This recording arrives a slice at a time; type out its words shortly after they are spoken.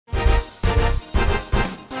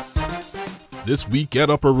This week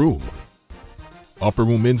at Upper Room. Upper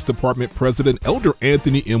Room Men's Department President Elder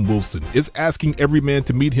Anthony M. Wilson is asking every man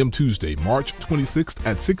to meet him Tuesday, March 26th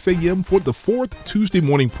at 6 a.m. for the fourth Tuesday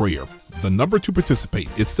morning prayer. The number to participate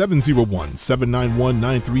is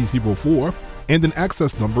 701-791-9304, and an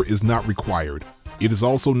access number is not required. It is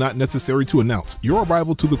also not necessary to announce your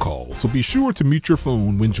arrival to the call, so be sure to mute your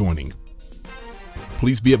phone when joining.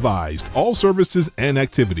 Please be advised, all services and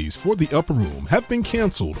activities for the Upper Room have been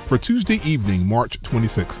canceled for Tuesday evening, March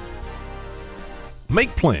 26th. Make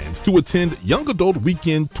plans to attend Young Adult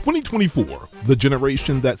Weekend 2024, the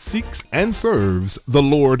generation that seeks and serves the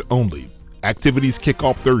Lord only. Activities kick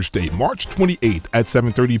off Thursday, March 28th at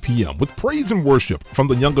 7:30 p.m. with praise and worship from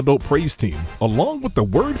the Young Adult Praise Team, along with the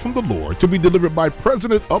word from the Lord to be delivered by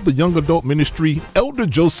President of the Young Adult Ministry, Elder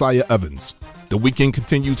Josiah Evans. The weekend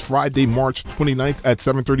continues Friday, March 29th at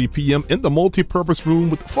 7:30 p.m. in the multi-purpose room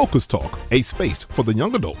with Focus Talk, a space for the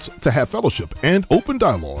young adults to have fellowship and open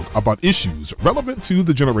dialogue about issues relevant to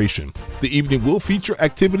the generation. The evening will feature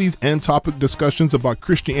activities and topic discussions about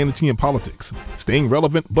Christianity and politics, staying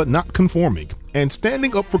relevant but not conforming, and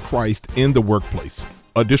standing up for Christ in the workplace.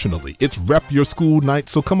 Additionally, it's Rep Your School night,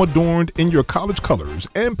 so come adorned in your college colors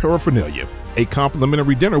and paraphernalia. A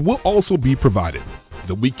complimentary dinner will also be provided.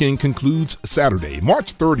 The weekend concludes Saturday,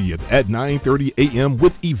 March 30th at 9:30 a.m.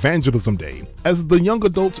 with Evangelism Day, as the young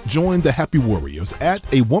adults join the Happy Warriors at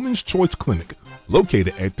a Woman's Choice Clinic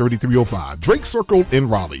located at 3305 Drake Circle in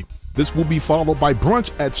Raleigh. This will be followed by brunch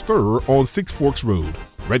at Stir on Six Forks Road.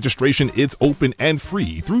 Registration is open and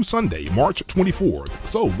free through Sunday, March 24th,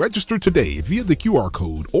 so register today via the QR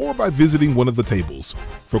code or by visiting one of the tables.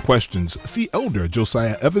 For questions, see Elder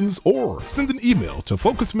Josiah Evans or send an email to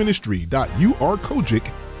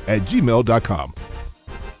focusministry.urkojic@gmail.com.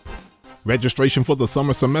 Registration for the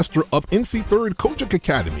summer semester of NC 3rd Kojic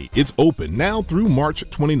Academy is open now through March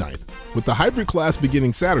 29th, with the hybrid class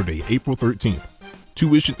beginning Saturday, April 13th.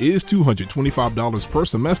 Tuition is $225 per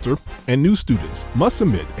semester, and new students must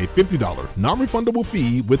submit a $50 non-refundable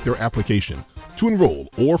fee with their application. To enroll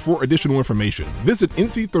or for additional information, visit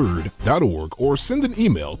nc3rd.org or send an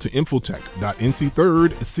email to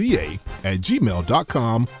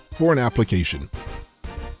infotech.nc3rdca@gmail.com for an application.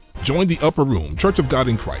 Join the Upper Room Church of God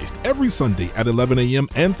in Christ every Sunday at 11 a.m.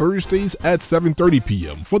 and Thursdays at 7:30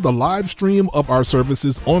 p.m. for the live stream of our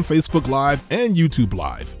services on Facebook Live and YouTube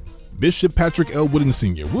Live. Bishop Patrick L. Wooden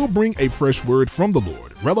Sr. will bring a fresh word from the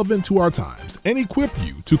Lord relevant to our times and equip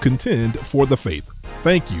you to contend for the faith.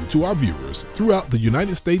 Thank you to our viewers throughout the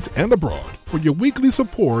United States and abroad for your weekly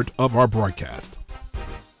support of our broadcast.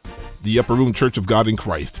 The Upper Room Church of God in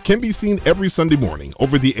Christ can be seen every Sunday morning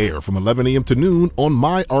over the air from 11 a.m. to noon on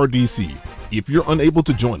MyRDC. If you're unable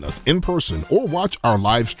to join us in person or watch our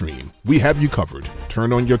live stream, we have you covered.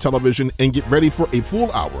 Turn on your television and get ready for a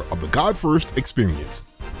full hour of the God First experience.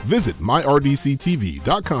 Visit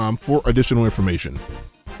myrdctv.com for additional information.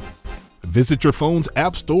 Visit your phone's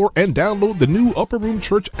app store and download the new Upper Room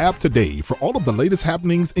Church app today for all of the latest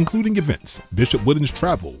happenings, including events, Bishop Wooden's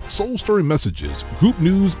travel, soul-stirring messages, group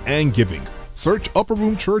news, and giving. Search Upper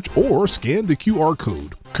Room Church or scan the QR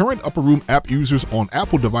code. Current Upper Room app users on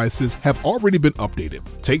Apple devices have already been updated.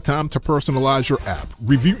 Take time to personalize your app,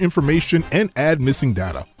 review information, and add missing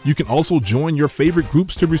data. You can also join your favorite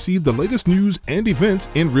groups to receive the latest news and events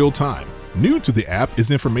in real time. New to the app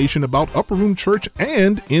is information about Upper Room Church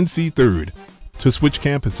and NC 3rd. To switch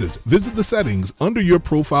campuses, visit the settings under your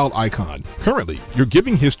profile icon. Currently, your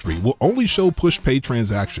giving history will only show PushPay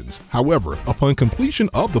transactions. However, upon completion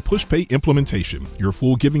of the PushPay implementation, your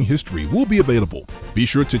full giving history will be available. Be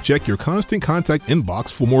sure to check your constant contact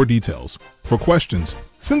inbox for more details. For questions,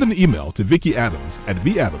 send an email to Vicki Adams at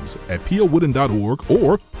vadams@plwooden.org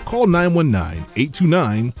or call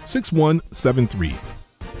 919-829-6173.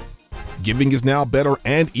 Giving is now better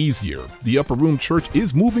and easier. The Upper Room Church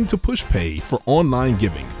is moving to PushPay for online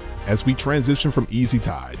giving. As we transition from Easy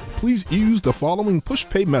Tithe, please use the following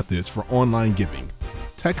PushPay methods for online giving.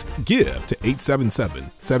 Text GIVE to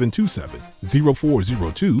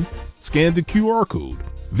 877-727-0402, scan the QR code,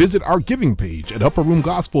 visit our giving page at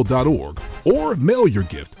upperroomgospel.org, or mail your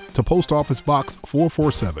gift to Post Office Box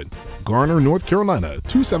 447, Garner, North Carolina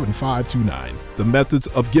 27529. The methods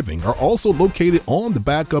of giving are also located on the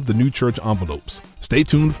back of the new church envelopes. Stay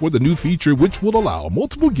tuned for the new feature, which will allow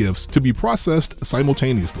multiple gifts to be processed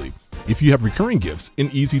simultaneously. If you have recurring gifts in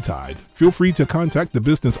Easy Tithe, feel free to contact the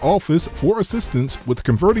business office for assistance with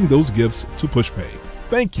converting those gifts to PushPay.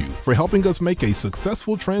 Thank you for helping us make a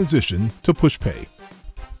successful transition to PushPay.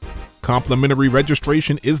 Complimentary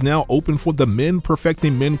registration is now open for the Men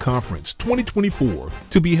Perfecting Men Conference 2024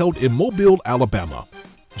 to be held in Mobile, Alabama.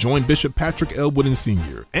 Join Bishop Patrick L. Wooden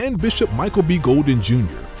Sr. and Bishop Michael B. Golden Jr.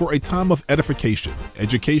 for a time of edification,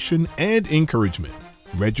 education, and encouragement.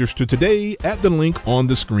 Register today at the link on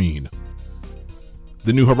the screen.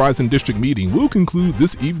 The New Horizon District meeting will conclude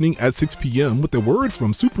this evening at 6 p.m. with a word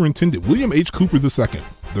from Superintendent William H. Cooper II.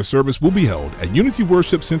 The service will be held at Unity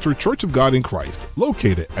Worship Center Church of God in Christ,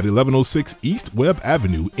 located at 1106 East Webb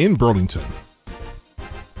Avenue in Burlington.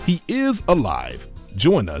 He is alive.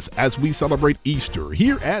 Join us as we celebrate Easter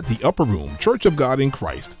here at the Upper Room Church of God in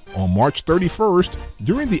Christ on March 31st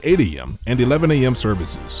during the 8 a.m. and 11 a.m.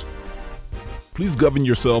 services. Please govern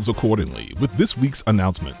yourselves accordingly with this week's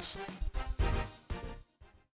announcements.